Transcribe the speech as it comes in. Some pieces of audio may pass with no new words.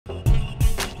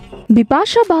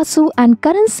Bipasha Basu and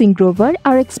Karan Singh Grover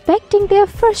are expecting their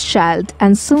first child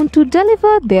and soon to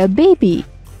deliver their baby.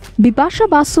 Bipasha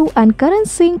Basu and Karan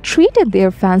Singh treated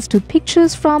their fans to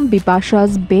pictures from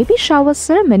Bipasha's baby shower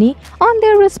ceremony on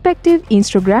their respective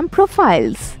Instagram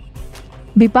profiles.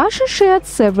 Bipasha shared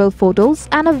several photos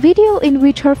and a video in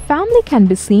which her family can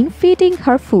be seen feeding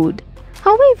her food.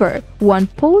 However, one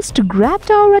post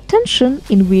grabbed our attention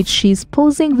in which she is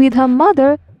posing with her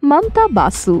mother, Mamta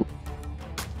Basu.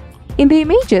 In the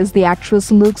images, the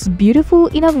actress looks beautiful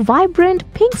in a vibrant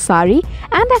pink sari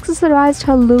and accessorized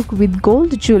her look with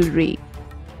gold jewelry.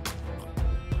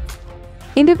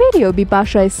 In the video,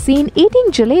 Bipasha is seen eating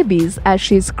jalebis as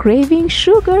she is craving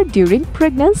sugar during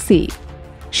pregnancy.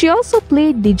 She also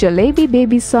played the Jalebi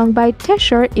Baby song by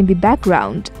Tesher in the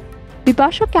background.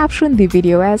 Bipasha captioned the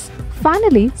video as,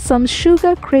 "Finally, some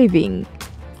sugar craving."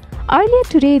 Earlier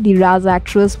today, the Raj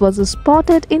actress was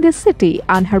spotted in the city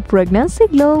and her pregnancy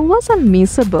glow was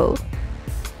unmissable.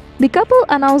 The couple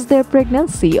announced their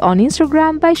pregnancy on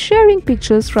Instagram by sharing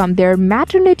pictures from their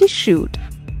maternity shoot.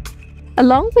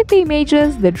 Along with the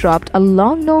images, they dropped a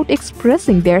long note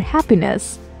expressing their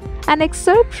happiness. An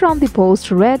excerpt from the post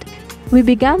read, "We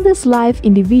began this life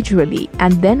individually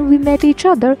and then we met each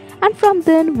other and from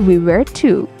then we were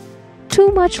two.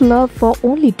 Too much love for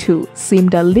only two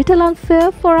seemed a little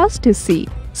unfair for us to see.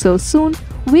 So soon,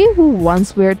 we who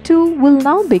once were two will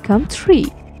now become three.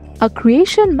 A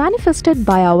creation manifested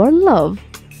by our love."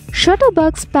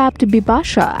 Shutterbugs papped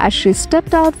Bipasha as she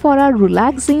stepped out for a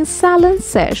relaxing salon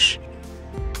sesh.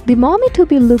 The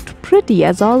mommy-to-be looked pretty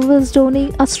as always, donning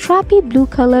a strappy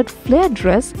blue-colored flare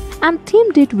dress and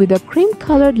themed it with a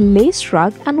cream-colored lace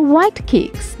rug and white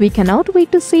kicks. We cannot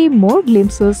wait to see more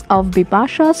glimpses of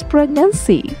Bipasha's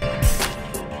pregnancy.